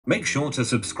Make sure to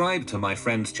subscribe to my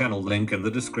friend's channel, link in the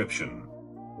description.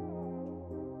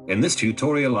 In this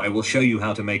tutorial I will show you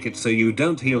how to make it so you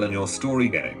don't heal in your story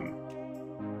game.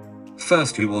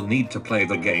 First you will need to play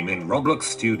the game in Roblox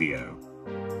Studio.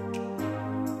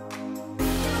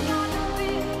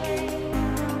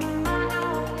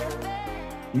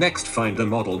 Next find the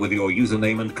model with your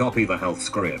username and copy the health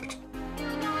script.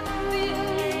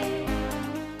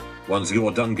 Once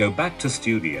you're done, go back to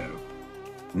Studio.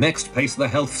 Next paste the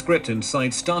health script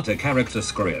inside starter character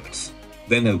scripts.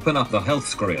 Then open up the health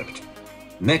script.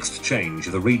 Next change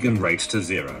the regen rate to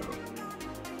 0.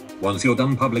 Once you're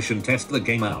done, publish and test the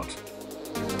game out.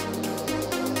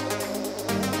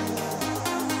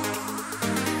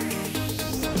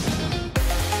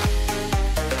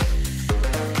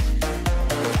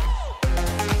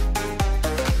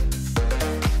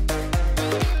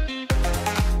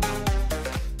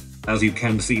 As you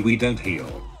can see, we don't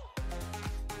heal.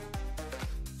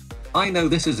 I know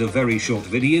this is a very short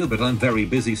video, but I'm very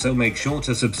busy, so make sure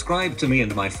to subscribe to me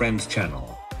and my friend's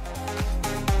channel.